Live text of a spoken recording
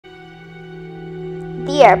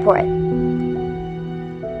The airport.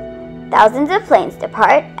 Thousands of planes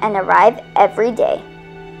depart and arrive every day.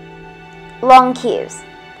 Long queues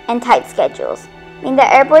and tight schedules mean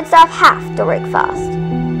that airport staff have to work fast.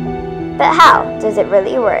 But how does it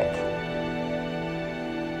really work?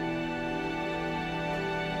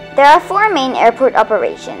 There are 4 main airport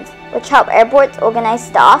operations which help airports organize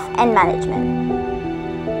staff and management.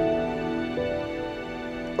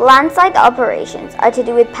 Landside operations are to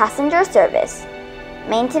do with passenger service,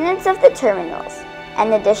 maintenance of the terminals,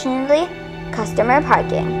 and additionally, customer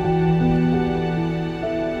parking.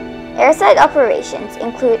 Airside operations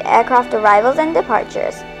include aircraft arrivals and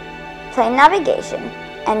departures, plane navigation,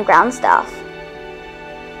 and ground staff.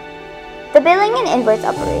 The billing and invoice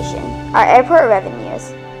operation are airport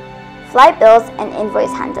revenues, flight bills, and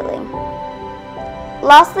invoice handling.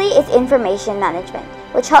 Lastly is information management,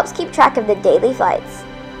 which helps keep track of the daily flights.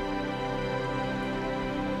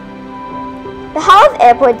 But how have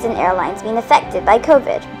airports and airlines been affected by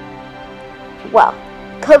COVID? Well,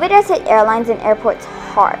 COVID has hit airlines and airports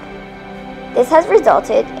hard. This has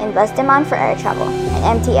resulted in less demand for air travel and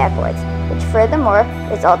empty airports, which furthermore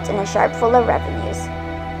results in a sharp fall of revenues.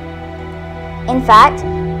 In fact,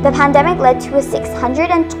 the pandemic led to a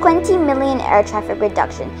 620 million air traffic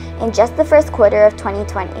reduction in just the first quarter of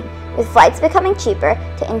 2020, with flights becoming cheaper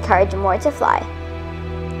to encourage more to fly.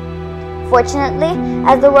 Fortunately,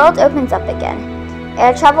 as the world opens up again,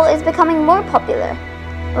 air travel is becoming more popular,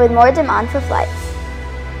 with more demand for flights.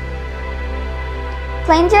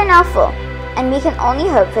 Planes are now full, and we can only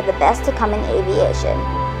hope for the best to come in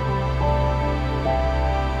aviation.